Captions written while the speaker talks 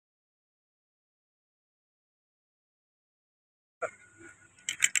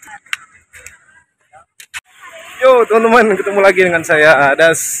Yo teman-teman, ketemu lagi dengan saya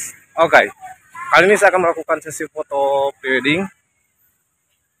Adas. Oke, kali ini saya akan melakukan sesi foto prewedding.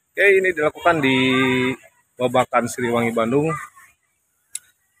 Oke, ini dilakukan di Babakan Siliwangi, Bandung.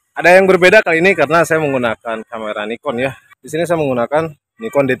 Ada yang berbeda kali ini karena saya menggunakan kamera Nikon ya. Di sini saya menggunakan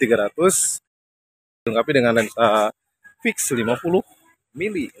Nikon D300 dilengkapi dengan lensa fix 50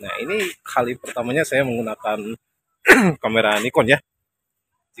 mili. Nah, ini kali pertamanya saya menggunakan kamera Nikon ya.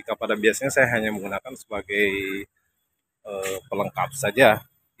 Jika pada biasanya saya hanya menggunakan sebagai pelengkap saja,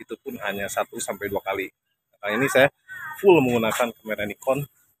 itu pun hanya 1-2 kali. Kali ini saya full menggunakan kamera Nikon.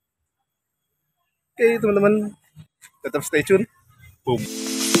 Oke teman-teman, tetap stay tune. Boom.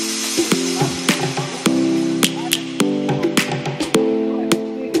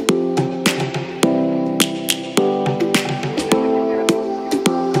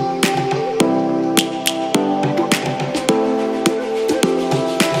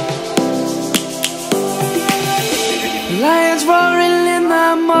 Lions roaring in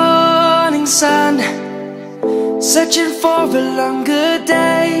the morning sun, searching for a longer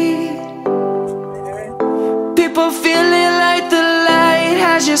day. People feeling like the light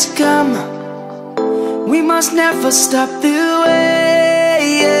has just come. We must never stop the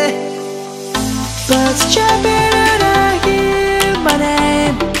way, yeah. Birds chirping and I hear my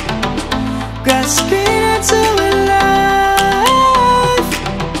name, grasping into life.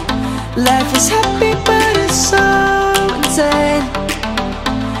 Life is happy but it's so insane.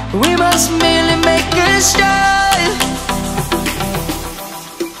 We must merely make a start.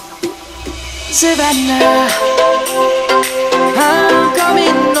 Savannah, I'm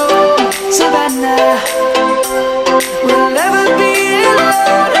coming home. Savannah, we'll never be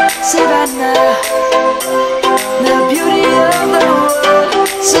alone. Savannah, the beauty of the world.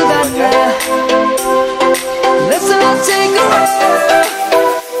 Savannah, let's all take a walk.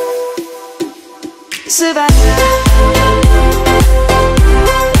 Savannah.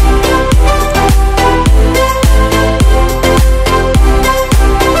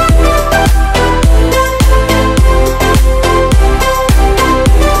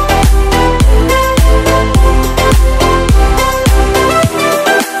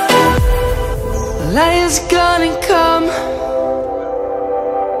 Lion's gonna come.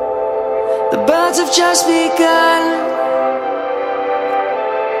 The birds have just begun.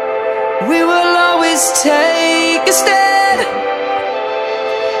 We will always take a stand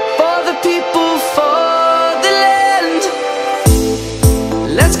for the people, for the land.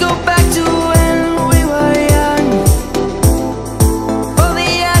 Let's go back to when we were young. For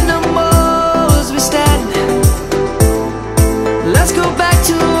the animals we stand. Let's go back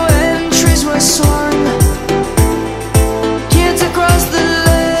to when trees were swung. Kids across the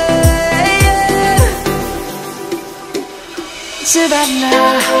land.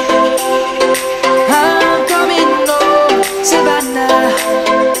 Savannah, I'm coming home. Savannah,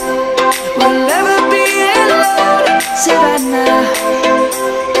 we'll never be alone. Savannah,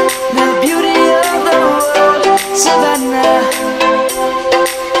 the beauty of the world. Savannah,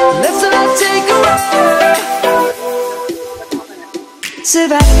 let's all take a walk.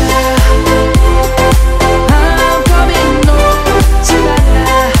 Savannah, I'm coming home.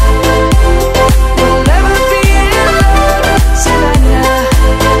 Savannah, we'll never be alone. Savannah,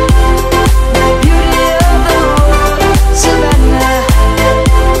 the beauty of the world. Savannah,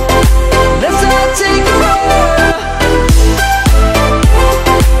 let's all take a walk.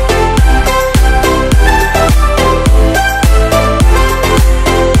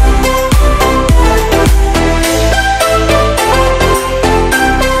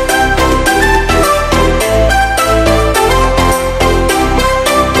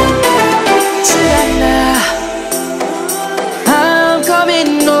 Savannah, I'm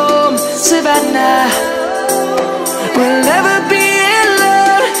coming home. Savannah, we'll never be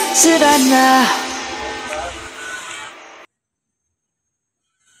alone. Savannah.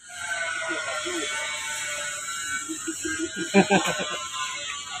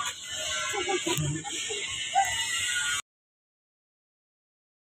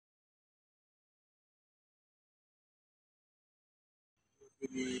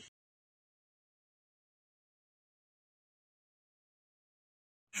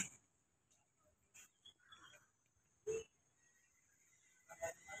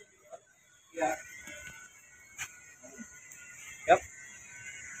 Yap.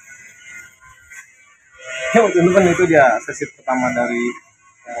 Ya teman-teman, itu dia sesi pertama dari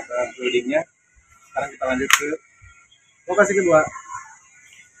buildingnya. Sekarang kita lanjut ke lokasi kedua.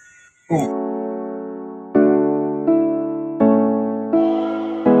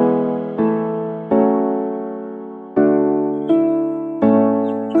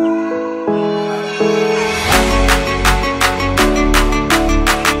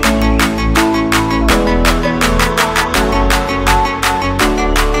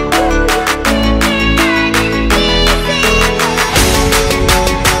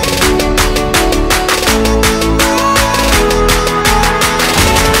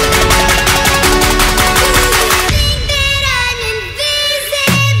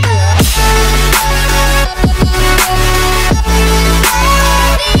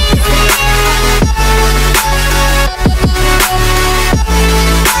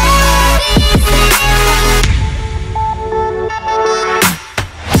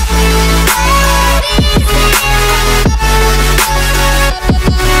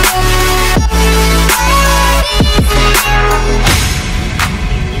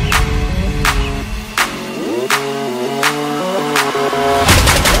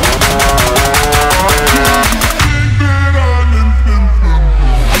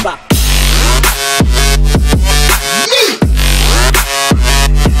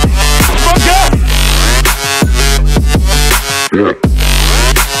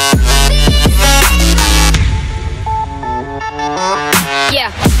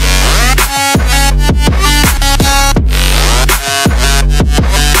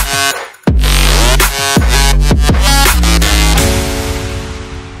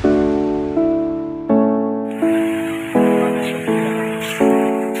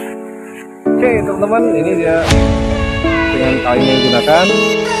 teman-teman, ini dia dengan kain yang digunakan.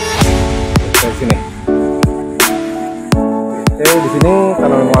 Oke, sini. Oke, di sini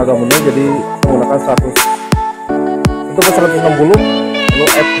karena memang agak mundur, jadi menggunakan 100 untuk 160, lalu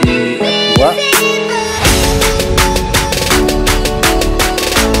F di F2.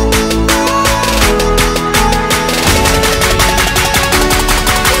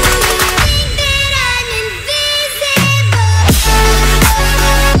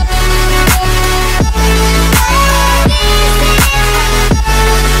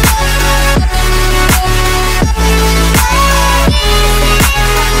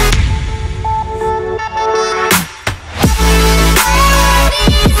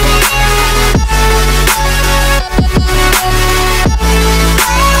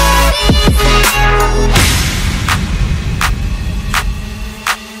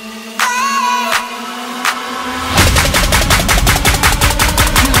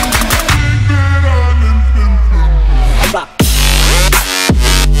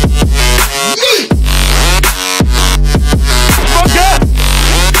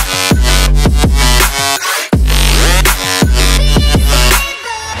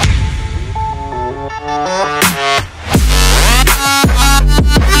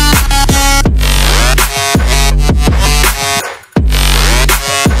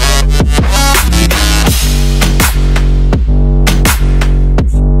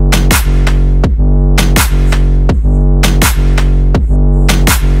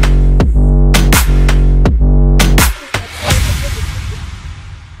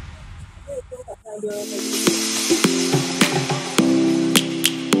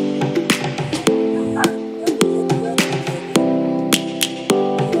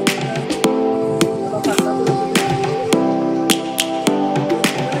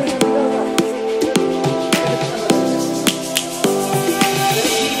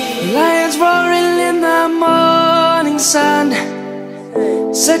 Lions roaring in the morning sun,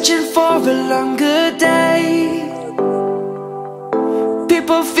 searching for a longer day.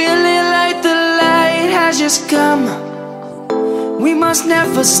 People feeling like the light has just come. We must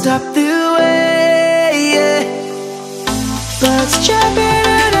never stop the way, yeah. Birds chirping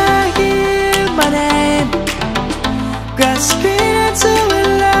and I hear my name, grasping into a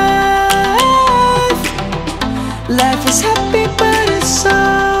life. Life is happy but it's so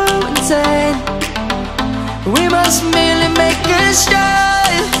insane. We must merely make a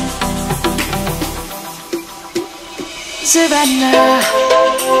start. Savannah,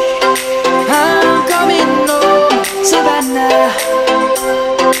 I'm coming home. Savannah,